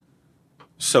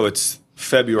So it's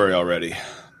February already.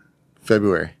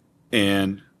 February.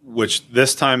 And which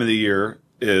this time of the year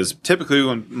is typically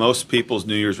when most people's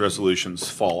New Year's resolutions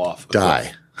fall off.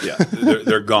 Die. Yeah,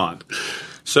 they're gone.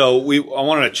 So I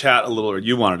wanted to chat a little, or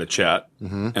you wanted to chat,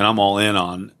 and I'm all in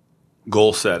on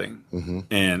goal setting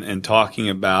and talking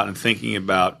about and thinking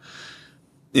about,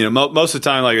 most of the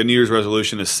time, like a New Year's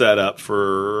resolution is set up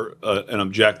for an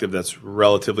objective that's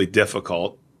relatively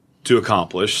difficult to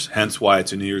accomplish, hence why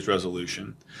it's a New Year's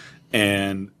resolution.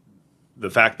 And the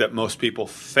fact that most people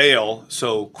fail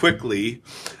so quickly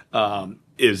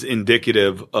is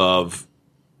indicative of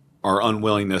our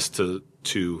unwillingness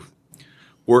to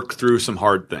work through some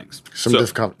hard things.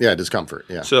 Discomfort.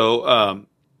 Yeah. So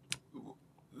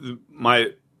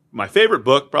my favorite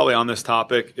book probably on this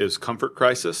topic is Comfort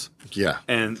Crisis. Yeah.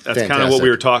 And that's kind of what we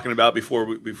were talking about before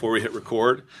we hit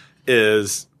record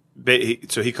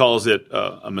so he calls it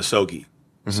a misogi.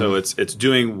 So it's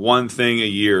doing one thing a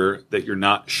year that you're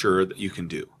not sure that you can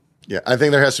do. Yeah, I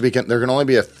think there can only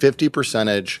be a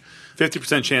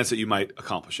 50% chance that you might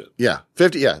accomplish it. Yeah,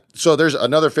 50. Yeah, so there's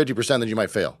another 50% that you might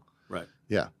fail. Right.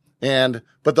 Yeah,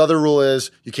 but the other rule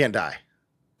is you can't die.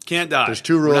 Can't die. There's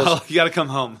 2 rules. No, you got to come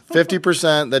home.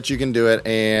 50% that you can do it,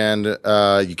 and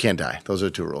you can't die. Those are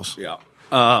 2 rules. Yeah.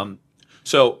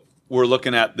 So we're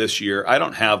looking at this year. I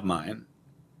don't have mine.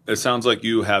 It sounds like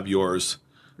you have yours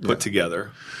put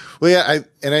together. Well, yeah,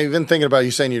 I've been thinking about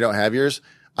you saying you don't have yours.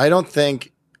 I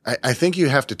think you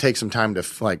have to take some time to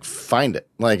find it.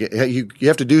 Like you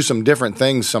have to do some different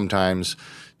things sometimes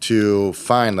to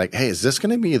find hey, is this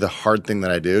going to be the hard thing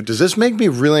that I do? Does this make me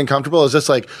really uncomfortable? Is this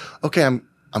okay, I'm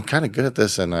kind of good at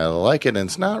this and I like it and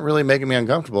it's not really making me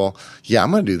uncomfortable. Yeah,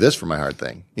 I'm going to do this for my hard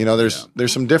thing. There's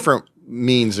some different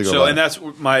means to go. So, and that's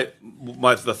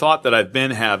the thought that I've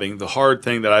been having. The hard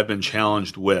thing that I've been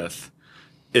challenged with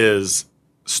is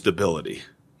stability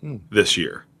this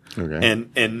year. Okay.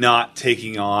 And not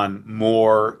taking on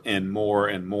more and more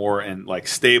and more and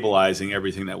stabilizing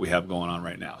everything that we have going on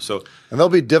right now. So, and they'll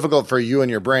be difficult for you and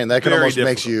your brain. That can almost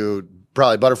difficult. makes you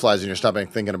probably butterflies in your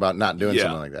stomach thinking about not doing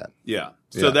something like that. Yeah.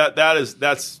 So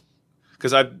that's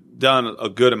because I've done a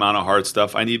good amount of hard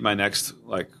stuff. I need my next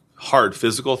hard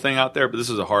physical thing out there, but this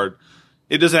is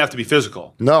it doesn't have to be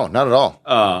physical. No, not at all.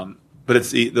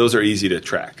 But those are easy to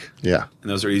track. Yeah. And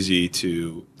those are easy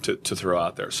to throw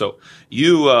out there. So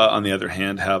you, on the other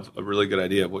hand, have a really good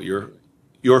idea of what your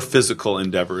physical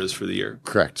endeavor is for the year.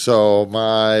 Correct. So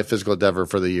my physical endeavor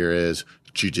for the year is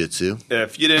jiu-jitsu.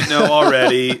 If you didn't know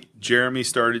already, Jeremy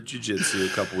started jiu-jitsu a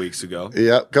couple weeks ago.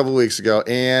 Yeah, a couple weeks ago.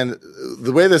 And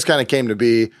the way this kind of came to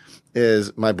be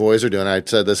is my boys are doing it. I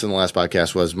said this in the last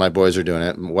podcast was my boys are doing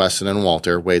it. Weston and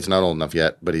Walter. Wade's not old enough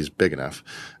yet, but he's big enough.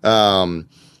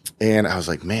 And I was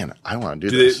like, man, I want to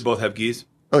do this. Do they both have gis?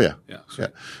 Oh, yeah. Yeah. Yeah.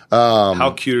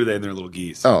 How cute are they in their little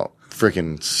gis? Oh,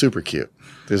 freaking super cute.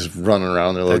 Just running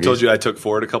around their little I told you I took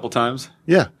Ford a couple times.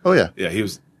 Yeah. Oh, yeah. Yeah, he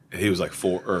was like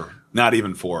 4, or not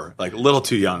even 4, a little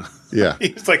too young. Yeah.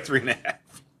 He was 3.5.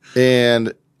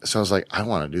 And so I was like, I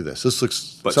want to do this. This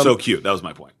looks so cute. That was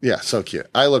my point. Yeah, so cute.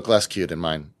 I look less cute in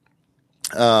mine.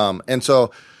 And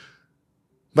so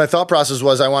my thought process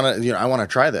was I want to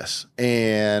try this.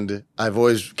 And I've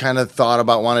always kind of thought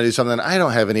about wanting to do something. I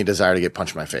don't have any desire to get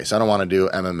punched in my face. I don't want to do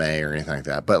MMA or anything like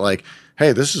that. But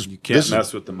hey, you can't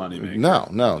mess with the money maker.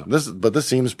 No. This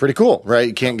seems pretty cool, right?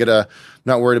 You can't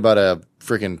not worried about a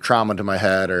freaking trauma to my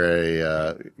head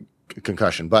or a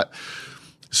concussion. But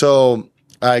so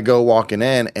I go walking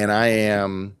in and I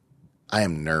am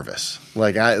nervous.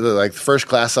 The first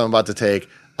class I'm about to take,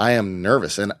 I am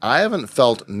nervous, and I haven't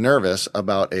felt nervous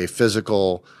about a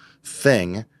physical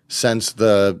thing since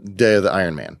the day of the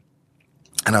Ironman.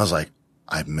 And I was like,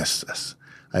 I miss this.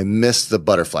 I miss the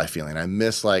butterfly feeling. I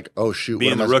miss oh shoot,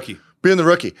 being the rookie. Being the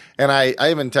rookie. And I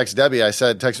even texted Debbie.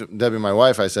 Text Debbie, my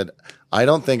wife. I said, I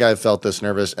don't think I've felt this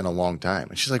nervous in a long time.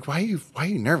 And she's like, why are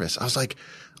you nervous? I was like,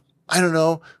 I don't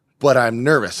know, but I'm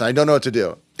nervous. I don't know what to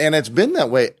do. And it's been that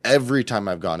way every time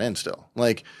I've gone in still.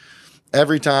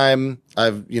 Every time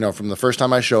I've, from the first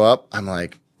time I show up, I'm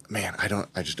like, man,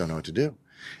 I just don't know what to do.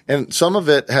 And some of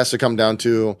it has to come down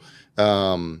to,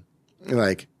 one,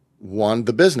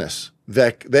 the business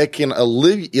that can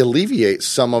alleviate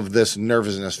some of this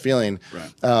nervousness feeling,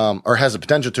 right. Or has the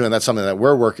potential to. And that's something that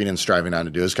we're working and striving on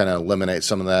to do is kind of eliminate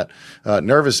some of that,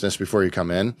 nervousness before you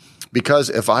come in. Because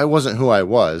if I wasn't who I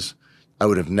was, I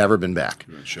would have never been back.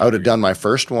 I would have done my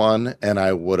first one and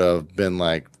I would have been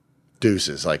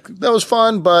deuces. That was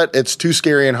fun, but it's too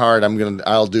scary and hard.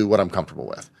 I'll do what I'm comfortable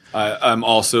with. I'm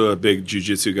also a big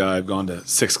jiu-jitsu guy. I've gone to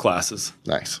 6 classes.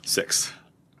 Nice. 6.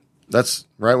 That's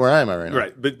right where I am at right now.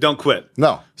 Right, but don't quit.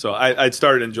 No. So I'd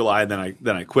started in July, then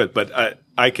I quit. But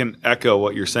I can echo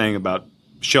what you're saying about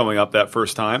showing up that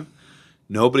first time.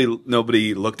 Nobody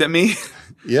looked at me.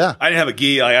 Yeah. I didn't have a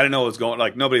gi. Like, I didn't know what was going.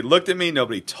 Like nobody looked at me.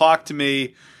 Nobody talked to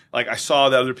me. Like I saw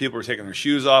that other people were taking their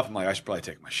shoes off. I'm like, I should probably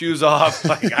take my shoes off.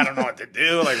 Like I don't know what to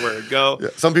do. Like where to go. Yeah.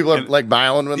 Some people are like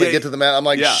bowing when they get to the mat. I'm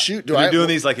like, shoot. They're doing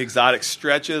these like exotic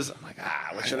stretches. I'm like,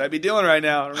 what should I be doing right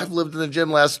now? I don't know. I've lived in the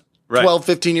gym last 12,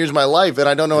 15 years of my life, and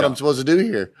I don't know what I'm supposed to do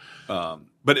here.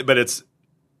 But it's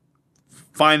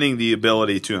finding the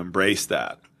ability to embrace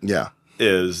that. Yeah.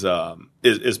 Is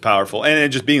powerful,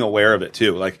 and just being aware of it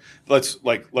too.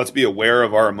 Let's be aware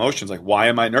of our emotions. Like, why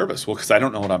am I nervous? Well, because I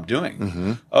don't know what I'm doing.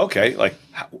 Mm-hmm. Okay, like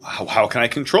how can I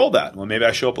control that? Well, maybe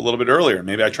I show up a little bit earlier.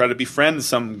 Maybe I try to befriend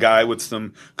some guy with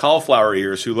some cauliflower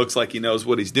ears who looks like he knows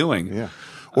what he's doing. Yeah,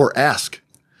 or ask.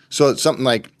 So it's something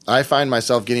like I find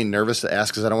myself getting nervous to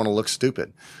ask because I don't want to look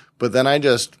stupid, but then I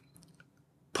just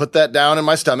put that down in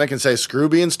my stomach and say, screw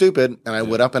being stupid. And I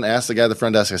went up and asked the guy at the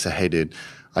front desk. I said, hey, dude,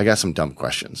 I got some dumb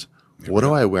questions. What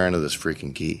do I wear into this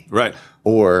freaking gi? Right.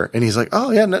 And he's like,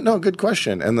 oh, yeah, no, good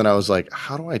question. And then I was like,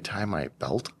 how do I tie my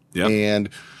belt? Yep. And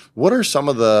what are some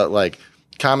of the like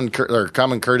common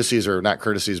courtesies, or not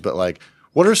courtesies, but like,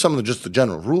 what are some of the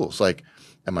general rules? Like,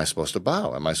 am I supposed to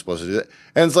bow? Am I supposed to do that?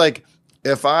 And it's like,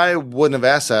 if I wouldn't have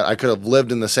asked that, I could have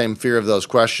lived in the same fear of those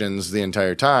questions the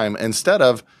entire time instead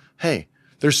of, hey,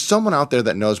 there's someone out there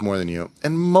that knows more than you.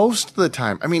 And most of the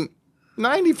time,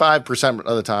 95%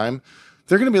 of the time,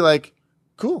 they're going to be like,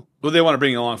 cool. Well, they want to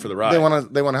bring you along for the ride. They want to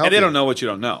help you. And they don't know what you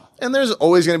don't know. And there's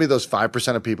always going to be those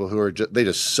 5% of people who are they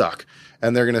just suck.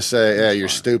 And they're going to say, yeah, you're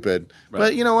stupid. Right.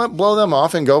 But you know what? Blow them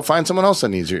off and go find someone else that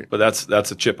needs you. But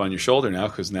that's a chip on your shoulder now,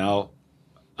 because now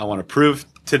I want to prove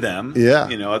to them,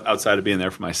 outside of being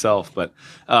there for myself. But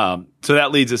so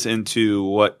that leads us into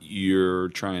what you're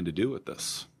trying to do with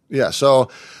this. Yeah. So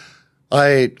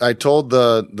I told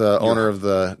the owner of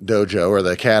the dojo or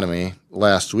the academy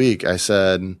last week, I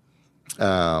said,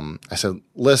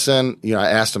 listen, I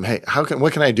asked him, hey,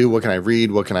 what can I do? What can I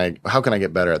read? How can I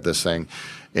get better at this thing?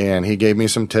 And he gave me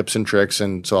some tips and tricks.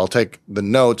 And so I'll take the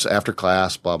notes after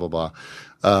class, blah, blah, blah.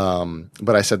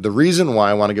 But I said, the reason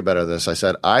why I want to get better at this, I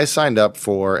said, I signed up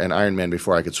for an Ironman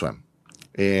before I could swim,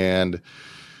 and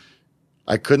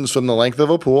I couldn't swim the length of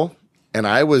a pool. And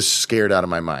I was scared out of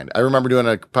my mind. I remember doing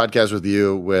a podcast with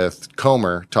you with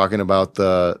Comer talking about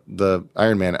the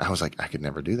Ironman. I was like, I could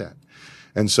never do that.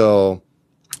 And so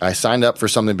I signed up for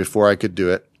something before I could do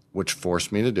it, which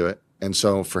forced me to do it. And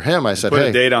so for him, I said, put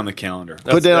a date on the calendar.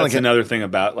 That's another thing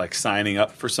about like signing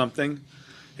up for something.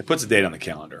 It puts a date on the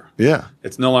calendar. Yeah.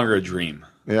 It's no longer a dream.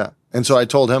 Yeah. And so I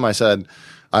told him, I said,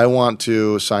 I want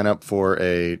to sign up for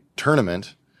a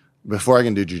tournament before I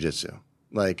can do jiu-jitsu.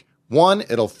 Like, one,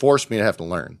 it'll force me to have to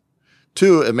learn.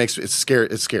 Two, it's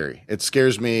scary. It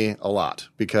scares me a lot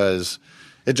because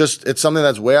it's something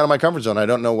that's way out of my comfort zone. I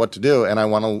don't know what to do, and I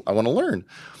want to learn.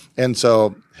 And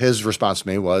so his response to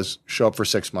me was, show up for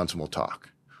 6 months and we'll talk,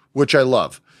 which I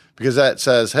love because that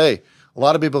says, hey, a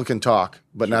lot of people can talk,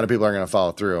 but not a people are going to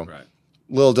follow through. Right.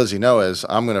 Little does he know is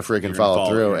I'm going to freaking follow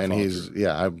through, and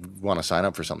I want to sign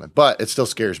up for something, but it still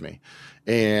scares me,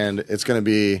 and it's going to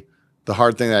be the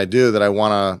hard thing that I do that I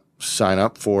want to sign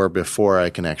up for before I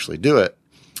can actually do it.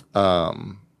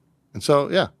 And so,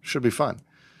 yeah, should be fun.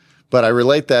 But I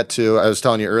relate that to, I was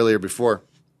telling you earlier before,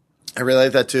 I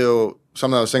relate that to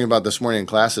something I was thinking about this morning in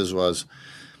classes was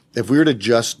if we were to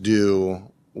just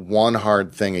do one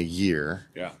hard thing a year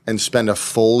and spend a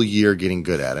full year getting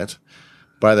good at it,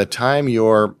 by the time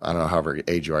you're, I don't know, however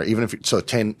age you are, even if,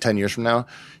 10 years from now,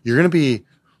 you're going to be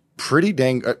pretty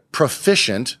dang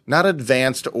proficient, not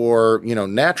advanced or,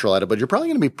 natural at it, but you're probably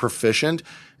going to be proficient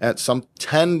at some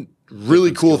 10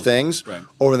 really cool things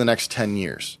over the next 10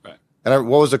 years. Right. And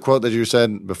what was the quote that you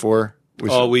said before?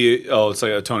 It's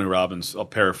like a Tony Robbins. I'll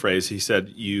paraphrase. He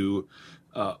said, you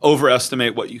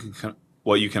overestimate what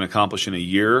you can accomplish in a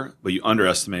year, but you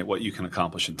underestimate what you can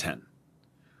accomplish in 10.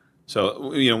 So,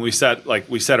 we set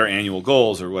our annual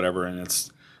goals or whatever, and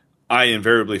I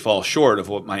invariably fall short of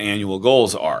what my annual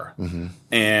goals are. Mm-hmm.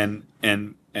 And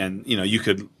you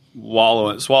could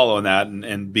swallow in that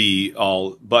and be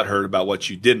all butthurt about what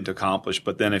you didn't accomplish.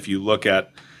 But then if you look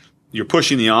at, you're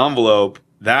pushing the envelope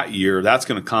that year, that's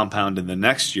going to compound in the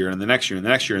next year and the next year and the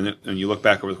next year. And then you look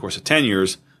back over the course of 10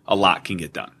 years, a lot can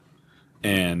get done.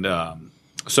 And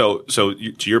so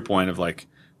to your point of like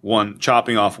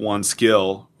chopping off one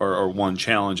skill or one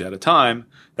challenge at a time,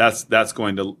 that's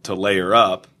going to layer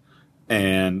up.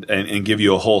 and give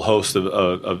you a whole host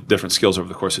of different skills over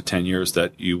the course of 10 years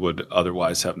that you would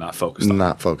otherwise have not focused on.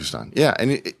 Not focused on. Yeah.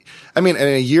 And and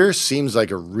a year seems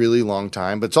like a really long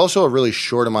time, but it's also a really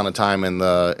short amount of time in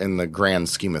the grand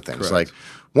scheme of things. Correct. Like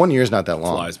 1 year is not that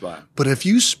long. Flies by. But if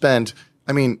you spent,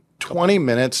 20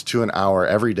 minutes to an hour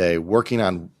every day working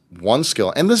on one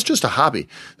skill, and this is just a hobby.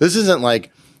 This isn't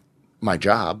like my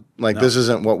job. Like this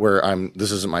isn't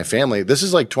this isn't my family. This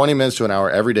is like 20 minutes to an hour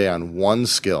every day on one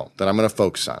skill that I'm going to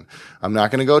focus on. I'm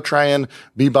not going to go try and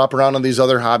bebop around on these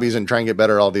other hobbies and try and get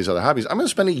better at all these other hobbies. I'm going to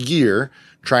spend a year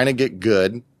trying to get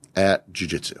good at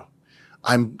jiu-jitsu.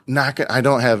 I'm not going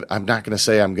to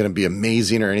say I'm going to be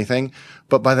amazing or anything,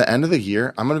 but by the end of the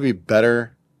year, I'm going to be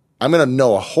better. I'm going to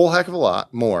know a whole heck of a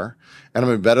lot more, and I'm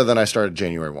going to be better than I started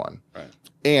January 1. Right.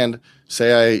 And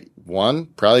say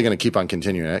probably going to keep on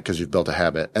continuing it because you've built a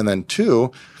habit. And then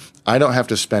 2, I don't have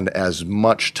to spend as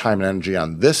much time and energy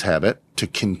on this habit to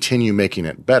continue making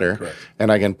it better. Correct.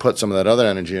 And I can put some of that other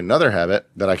energy in another habit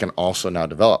that I can also now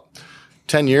develop.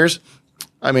 10 years,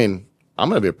 I'm going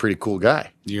to be a pretty cool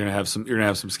guy. You're gonna have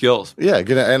some skills. Yeah.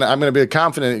 And I'm going to be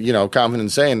confident in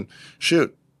saying,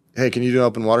 shoot, hey, can you do an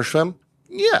open water swim?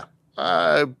 Yeah.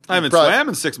 I haven't swam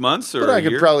in 6 months but I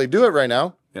could probably do it right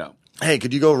now. Yeah. Hey,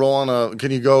 can you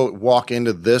go walk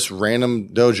into this random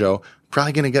dojo?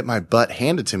 Probably going to get my butt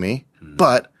handed to me,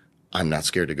 but I'm not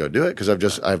scared to go do it because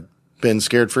I've been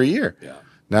scared for a year. Yeah.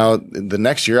 Now, the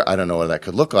next year, I don't know what that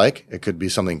could look like. It could be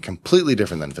something completely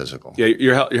different than physical. Yeah.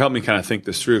 You're helping me kind of think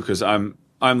this through because I'm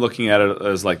looking at it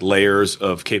as like layers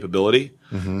of capability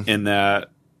in that.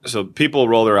 So people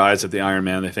roll their eyes at the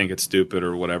Ironman. They think it's stupid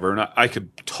or whatever. And I could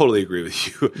totally agree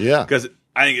with you. Yeah. Because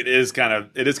I think it is kind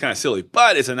of silly,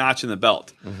 but it's a notch in the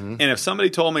belt. And if somebody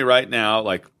told me right now,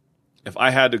 like if I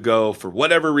had to go for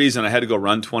whatever reason, I had to go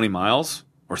run 20 miles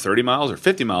or 30 miles or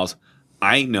 50 miles,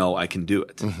 I know I can do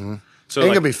it. So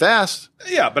it can be fast.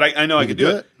 Yeah, but I know I can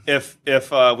do it. If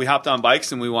we hopped on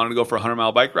bikes and we wanted to go for a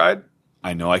 100-mile bike ride,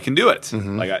 I know I can do it.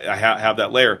 Like I have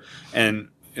that layer. And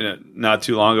not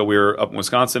too long ago, we were up in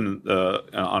Wisconsin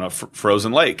on a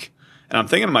frozen lake. And I'm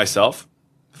thinking to myself,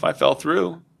 if I fell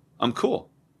through, I'm cool.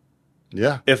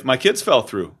 Yeah. If my kids fell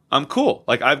through, I'm cool.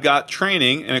 Like I've got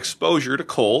training and exposure to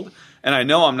cold, and I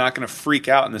know I'm not going to freak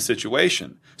out in the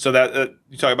situation. So that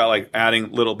you talk about like adding a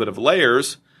little bit of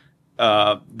layers.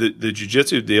 The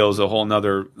jiu-jitsu deal is a whole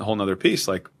nother piece.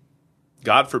 Like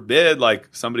God forbid, like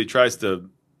somebody tries to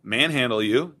manhandle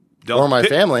you. Or my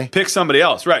family. Pick somebody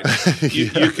else, right?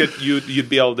 You'd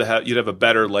be able to you'd have a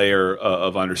better layer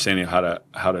of understanding of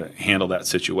how to handle that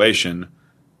situation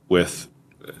with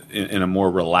in a more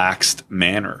relaxed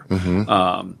manner.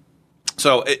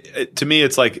 So to me,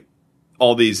 it's like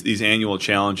all these annual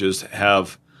challenges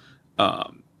have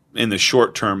in the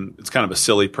short term, it's kind of a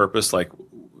silly purpose. Like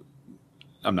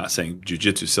I'm not saying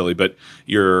jiu-jitsu silly, but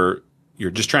you're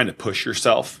just trying to push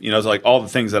yourself. It's like all the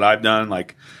things that I've done,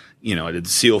 like. I did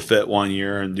SEAL Fit 1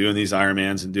 year and doing these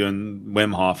Ironmans and doing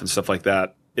Wim Hof and stuff like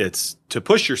that. It's to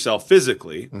push yourself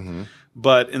physically,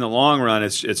 but in the long run,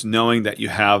 it's knowing that you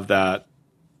have that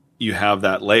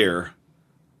layer,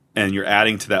 and you're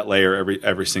adding to that layer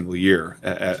every single yeyear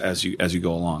as you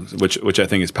go along, which I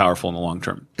think is powerful in the long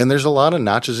term. And there's a lot of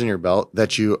notches in your belt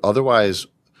that you otherwise.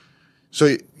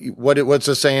 So what's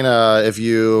the saying? If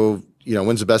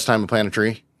when's the best time to plant a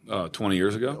tree? 20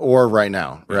 years ago, or right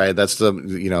now, right? That's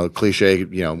the cliche,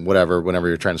 whatever. Whenever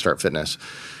you're trying to start fitness,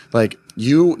 like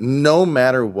no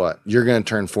matter what, you're going to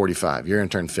turn 45. You're going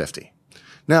to turn 50.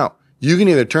 Now you can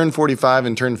either turn 45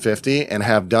 and turn 50 and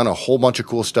have done a whole bunch of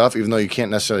cool stuff, even though you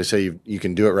can't necessarily say you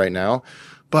can do it right now,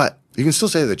 but you can still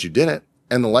say that you did it.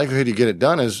 And the likelihood you get it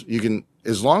done is you can,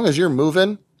 as long as you're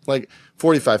moving. Like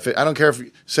 45, 50, I don't care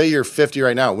say you're 50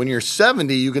 right now. When you're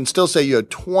 70, you can still say you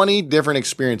had 20 different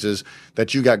experiences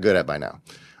that you got good at by now.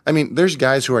 I mean, there's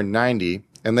guys who are 90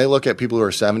 and they look at people who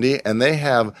are 70 and they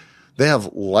have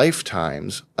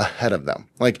lifetimes ahead of them.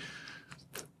 Like,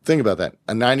 think about that.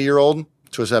 A 90-year-old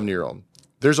to a 70-year-old.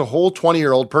 There's a whole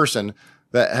 20-year-old person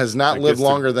that has not lived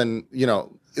longer than,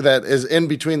 that is in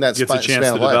between that span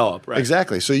of life. Develop, right.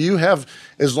 Exactly. So you have,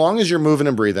 as long as you're moving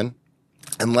and breathing,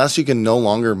 unless you can no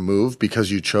longer move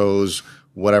because you chose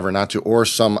whatever not to, or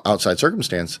some outside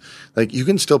circumstance, like you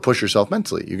can still push yourself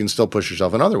mentally. You can still push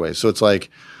yourself in other ways. So it's like,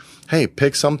 hey,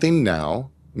 pick something now,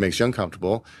 makes you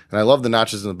uncomfortable. And I love the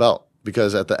notches in the belt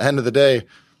because at the end of the day,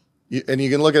 and you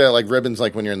can look at it like ribbons,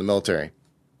 like when you're in the military.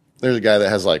 There's a guy that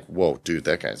has like, whoa, dude,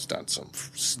 that guy's done some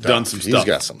stuff. He's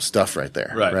got some stuff right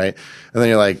there. Right. And then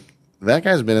you're like, that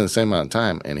guy's been in the same amount of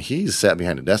time, and he's sat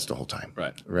behind a desk the whole time.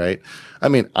 Right. I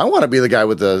mean, I want to be the guy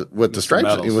with the stripes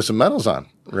medals. with some medals on.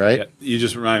 Right. Yeah, you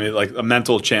just remind me like a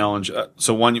mental challenge.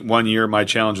 So one year, my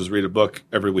challenge was read a book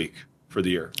every week for the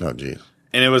year. Oh, geez.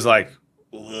 And it was like,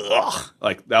 ugh,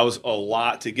 like that was a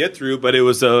lot to get through, but it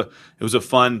was a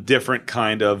fun, different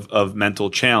kind of mental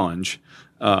challenge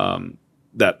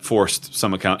that forced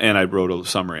some account. And I wrote a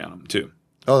summary on them too.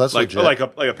 Oh, that's like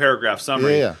a paragraph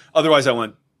summary. Yeah. Otherwise, I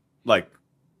went like,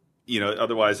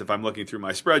 otherwise if I'm looking through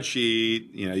my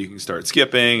spreadsheet, you can start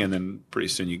skipping, and then pretty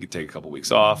soon you could take a couple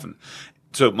weeks off. And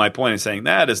so my point in saying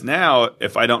that is now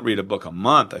if I don't read a book a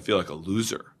month, I feel like a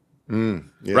loser. Yeah.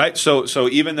 Right. So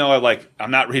even though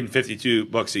I'm not reading 52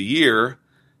 books a year,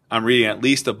 I'm reading at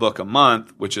least a book a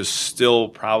month, which is still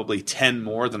probably 10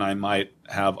 more than I might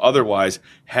have otherwise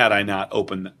had I not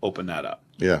opened that up.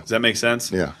 Yeah. Does that make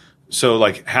sense? Yeah. So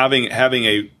like having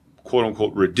a quote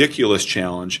unquote ridiculous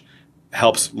challenge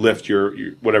helps lift your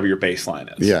whatever your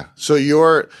baseline is. Yeah. So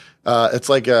it's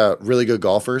like really good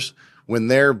golfers. When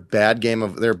their bad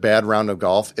round of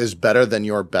golf is better than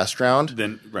your best round,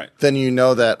 then you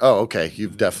know that,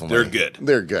 you've definitely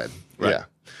They're good. Right. Yeah.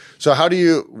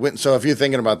 So if you're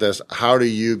thinking about this, how do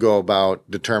you go about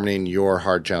determining your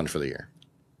hard challenge for the year?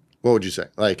 What would you say?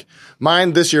 Like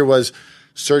mine this year was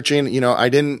searching,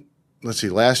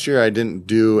 last year I didn't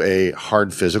do a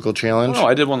hard physical challenge. Oh, no,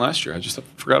 I did one last year. I just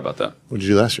forgot about that. What did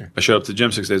you do last year? I showed up to the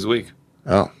gym 6 days a week.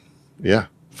 Oh, yeah.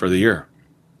 For the year.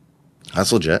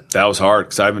 That's legit. That was hard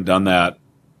because I haven't done that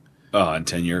in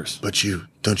 10 years. But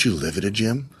don't you live at a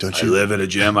gym? I live at a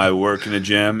gym. I work in a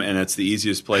gym, and it's the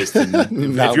easiest place to.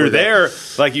 If you're there,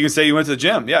 like you can say you went to the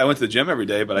gym. Yeah, I went to the gym every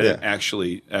day, but I didn't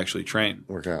actually train.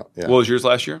 Work out. Yeah. What was yours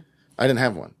last year? I didn't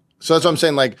have one. So that's what I'm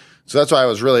saying. Like, so that's why I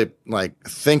was really like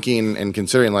thinking and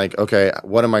considering like, okay,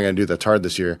 what am I going to do that's hard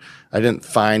this year? I didn't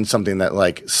find something that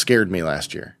like scared me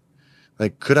last year.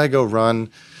 Like, could I go run?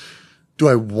 Do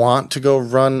I want to go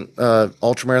run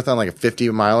ultra marathon, like a 50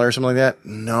 miler or something like that?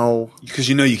 No, because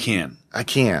you can. I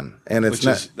can, and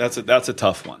it's that's a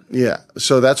tough one. Yeah,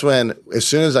 so that's when, as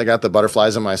soon as I got the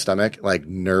butterflies in my stomach, like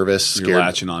nervous, scared, you're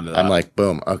latching onto that. I'm like,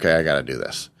 boom, okay, I got to do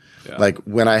this. Yeah. Like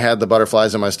when I had the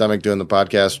butterflies in my stomach doing the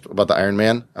podcast about the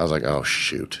Ironman, I was like, oh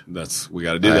shoot, we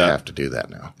got to do that. I have to do that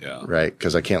now. Yeah, right,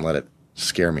 because I can't let it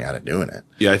scare me out of doing it.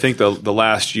 Yeah, I think the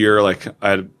last year, like I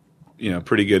had,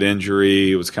 pretty good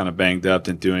injury, was kind of banged up,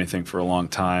 didn't do anything for a long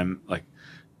time. Like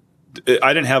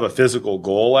I didn't have a physical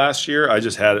goal last year. I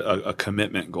just had a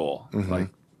commitment goal, like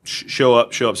show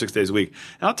up 6 days a week.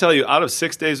 And I'll tell you, out of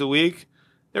 6 days a week,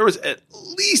 there was at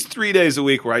least 3 days a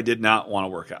week where I did not want to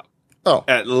work out. Oh,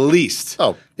 at least.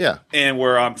 Oh, yeah. And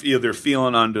where I'm either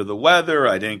feeling under the weather,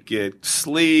 I didn't get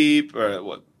sleep,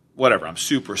 or whatever. I'm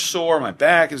super sore, my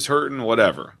back is hurting,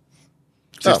 whatever.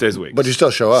 6 days a week. But you still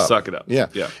show up. Suck it up. Yeah.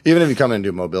 Even if you come in and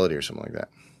do mobility or something like that.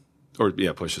 Or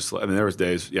push a sled. I mean, there was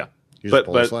days. Yeah. You just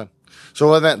pull a sled.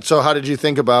 So how did you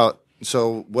think about?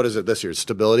 So what is it this year?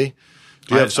 Stability.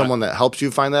 Do you have someone that helps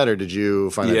you find that, or did you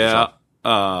find that yourself?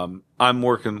 I'm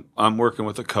working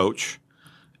with a coach,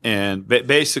 and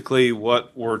basically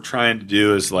what we're trying to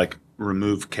do is like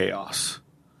remove chaos,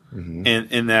 and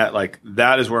in that, like,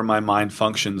 that is where my mind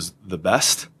functions the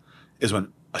best, is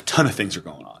when a ton of things are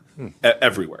going on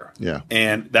everywhere. Yeah,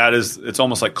 and it's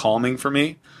almost like calming for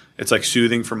me. It's like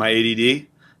soothing for my ADD.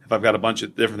 If I've got a bunch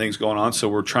of different things going on, so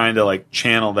we're trying to like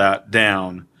channel that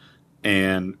down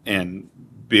and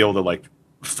be able to like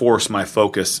force my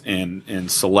focus in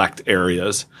select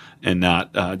areas and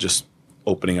not just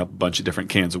opening up a bunch of different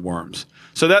cans of worms.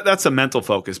 So that's a mental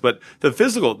focus. But the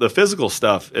physical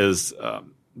stuff is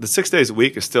the 6 days a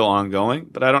week is still ongoing,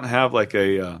 but I don't have like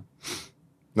a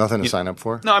nothing to sign up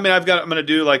for. No, I mean I'm going to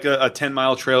do like a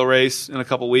 10-mile trail race in a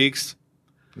couple weeks.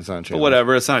 It's not a challenge. But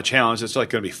whatever, it's not a challenge. It's like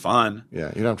going to be fun.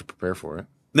 Yeah, you don't have to prepare for it.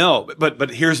 No, but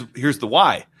here's the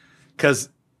why, because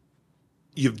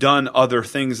you've done other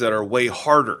things that are way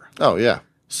harder. Oh yeah.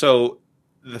 So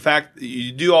the fact that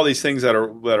you do all these things that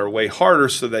are way harder,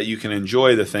 so that you can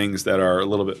enjoy the things that are a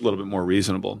little bit more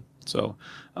reasonable. So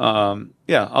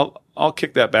I'll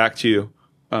kick that back to you.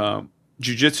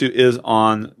 Jiu-jitsu is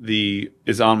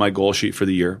on my goal sheet for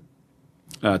the year.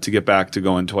 To get back to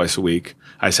going twice a week,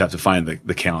 I just have to find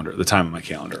the calendar, the time on my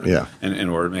calendar, in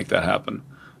order to make that happen.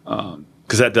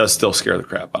 Because that does still scare the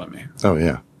crap out of me. Oh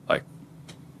yeah, like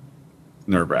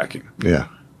nerve-wracking. Yeah.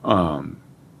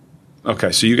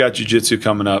 Okay, so you got jiu-jitsu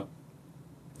coming up.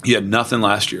 You had nothing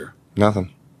last year.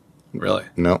 Nothing. Really?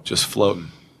 No. Just floating.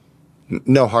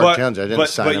 No hard challenge. I didn't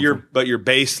sign up. But your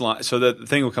baseline. So the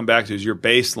thing we'll come back to is your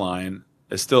baseline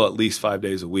is still at least 5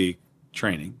 days a week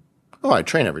training. Oh, I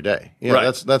train every day. Yeah,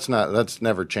 Right. that's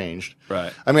never changed.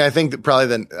 Right. I mean, I think that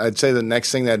probably I'd say the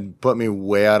next thing that put me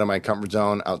way out of my comfort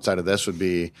zone outside of this would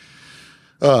be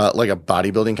like a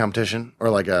bodybuilding competition or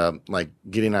like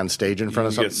getting on stage in front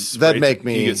of something. That'd make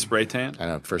me. You get spray tan? I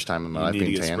know, first time in my life You need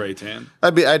being to get tan. spray tan.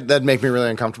 That'd make me really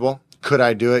uncomfortable. Could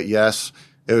I do it? Yes.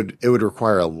 It would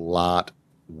require a lot,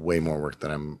 way more work than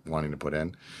I'm wanting to put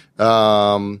in.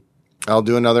 I'll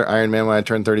do another Ironman when I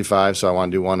turn 35, so I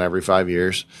want to do one every 5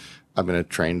 years. I'm going to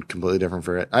train completely different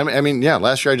for it. I mean, yeah,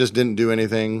 last year I just didn't do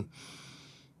anything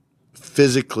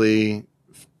physically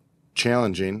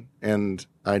challenging, and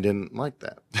I didn't like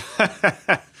that.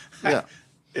 Yeah.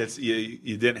 It's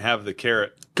you didn't have the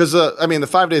carrot. Because, I mean, the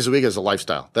 5 days a week is a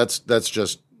lifestyle. That's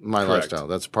just my Correct. lifestyle.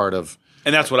 That's part of.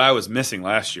 And that's what I was missing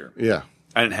last year. Yeah.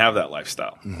 I didn't have that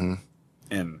lifestyle. Mm-hmm.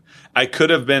 And I could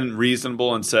have been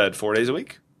reasonable and said 4 days a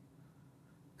week.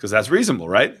 Because that's reasonable,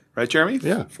 right? Right, Jeremy?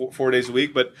 Yeah. 4 days a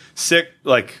week. But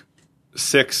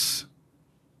six,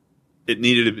 it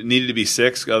needed to be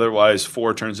 6. Otherwise,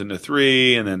 4 turns into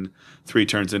 3, and then 3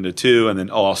 turns into 2, and then,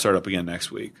 I'll start up again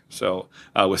next week. So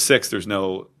with 6, there's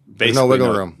no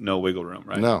wiggle room. No wiggle room,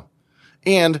 right? No.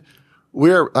 And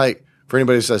we're like, for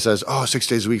anybody that says, 6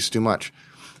 days a week is too much.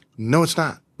 No, it's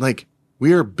not. Like,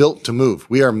 we are built to move.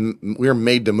 We are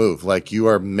made to move. Like, you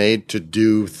are made to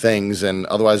do things, and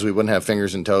otherwise we wouldn't have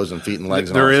fingers and toes and feet and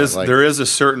legs. There is a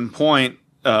certain point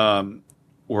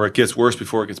where it gets worse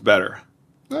before it gets better.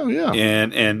 Oh yeah.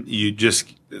 And you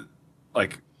just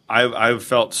like I've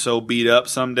felt so beat up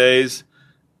some days,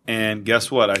 and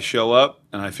guess what? I show up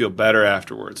and I feel better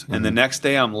afterwards. Mm-hmm. And the next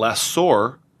day I'm less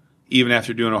sore, even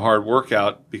after doing a hard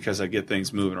workout, because I get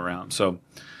things moving around. So.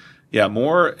 Yeah,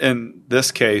 more in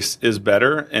this case is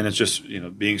better, and it's just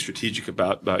being strategic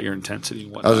about your intensity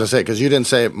and whatnot. I was going to say, because you didn't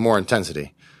say more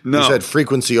intensity. No. You said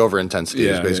frequency over intensity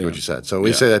is basically what you said. So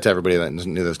we say that to everybody that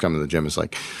knew this coming to the gym. It's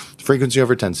like frequency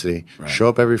over intensity. Right. Show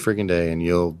up every freaking day, and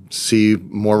you'll see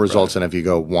more results than if you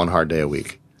go one hard day a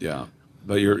week. Yeah,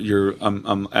 but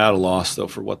I'm at a loss though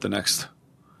for what the next.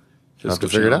 Have to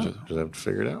figure it out. Just have to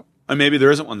figure it out. And maybe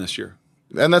there isn't one this year.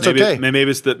 And that's okay. Maybe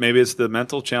it's the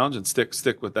mental challenge, and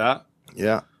stick with that.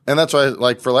 Yeah, and that's why,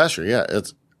 like for last year,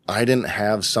 I didn't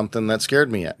have something that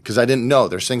scared me yet because I didn't know.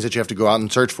 There's things that you have to go out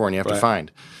and search for, and you have to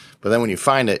find. But then when you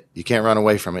find it, you can't run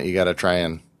away from it. You got to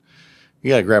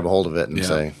grab a hold of it and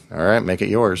say, "All right, make it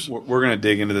yours." We're going to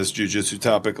dig into this jiu-jitsu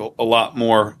topic a lot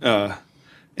more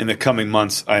in the coming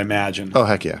months, I imagine. Oh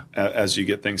heck yeah! As you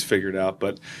get things figured out,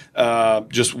 but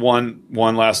just one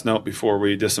last note before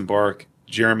we disembark.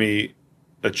 Jeremy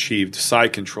achieved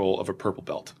side control of a purple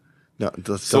belt. No,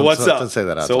 what's up? Don't say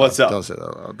that out. So what's up? Don't say that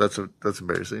out. That's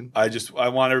embarrassing. I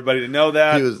want everybody to know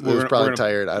that he was probably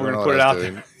tired. I don't know what I was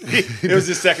doing. It was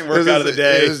his second workout of the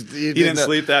day. He didn't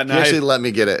sleep that night. He actually let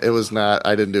me get it. It was not.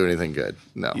 I didn't do anything good.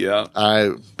 No.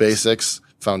 Yeah. Basics,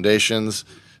 foundations,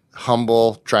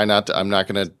 humble. Try not to. I'm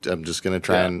just gonna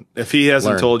try and. If he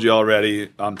hasn't told you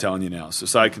already, I'm telling you now. So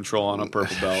side control on a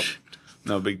purple belt.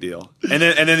 No big deal. And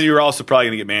then you were also probably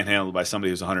going to get manhandled by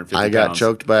somebody who's 150 pounds. I got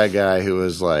choked by a guy who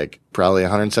was like probably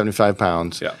 175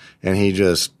 pounds. Yeah. And he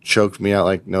just choked me out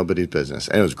like nobody's business.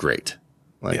 And it was great.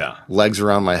 Like legs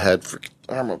around my head,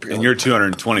 arm up here. And you're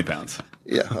 220 pounds.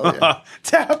 Yeah. Oh, yeah.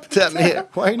 Tap me.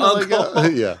 Why you not let go?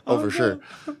 Yeah. Oh, for sure.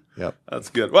 Yep. That's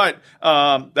good. Right.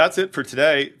 That's it for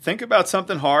today. Think about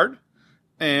something hard.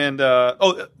 And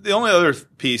the only other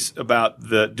piece about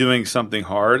the doing something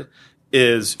hard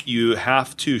is you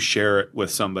have to share it with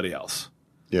somebody else.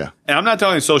 Yeah. And I'm not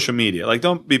talking social media. Like,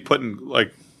 don't be putting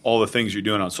like all the things you're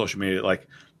doing on social media. Like,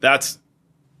 that's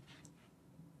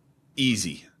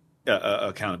easy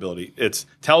accountability. It's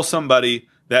tell somebody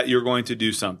that you're going to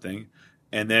do something,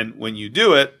 and then when you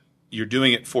do it, you're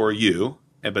doing it for you.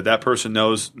 But that person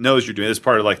knows you're doing it. It's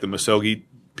part of like the Misogi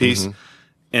piece, and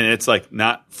it's like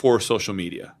not for social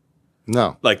media.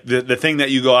 No. Like the thing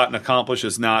that you go out and accomplish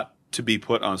is not to be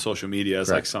put on social media as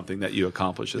like something that you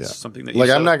accomplish. It's something that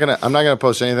you I'm not gonna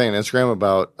post anything on Instagram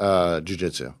about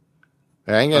jiu-jitsu.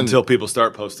 Until people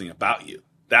start posting about you.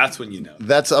 That's when you know.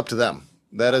 That's up to them.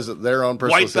 That is their own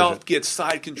personal decision. White belt gets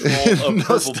side control of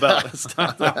purple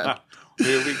belt.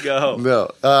 Here we go. No,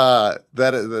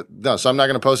 so I'm not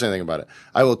going to post anything about it.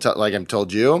 I will tell, like I've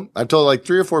told you, I've told like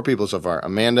 3 or 4 people so far: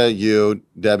 Amanda, you,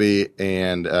 Debbie,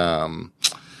 and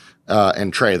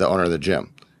Trey, the owner of the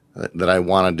gym, that I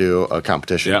want to do a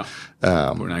competition. Yeah.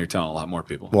 Well, now you're telling a lot more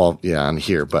people. Well, yeah, I'm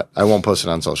here, but I won't post it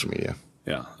on social media.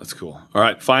 Yeah, that's cool. All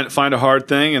right, find a hard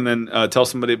thing and then tell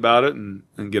somebody about it and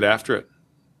get after it.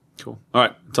 Cool. All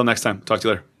right, until next time. Talk to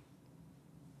you later.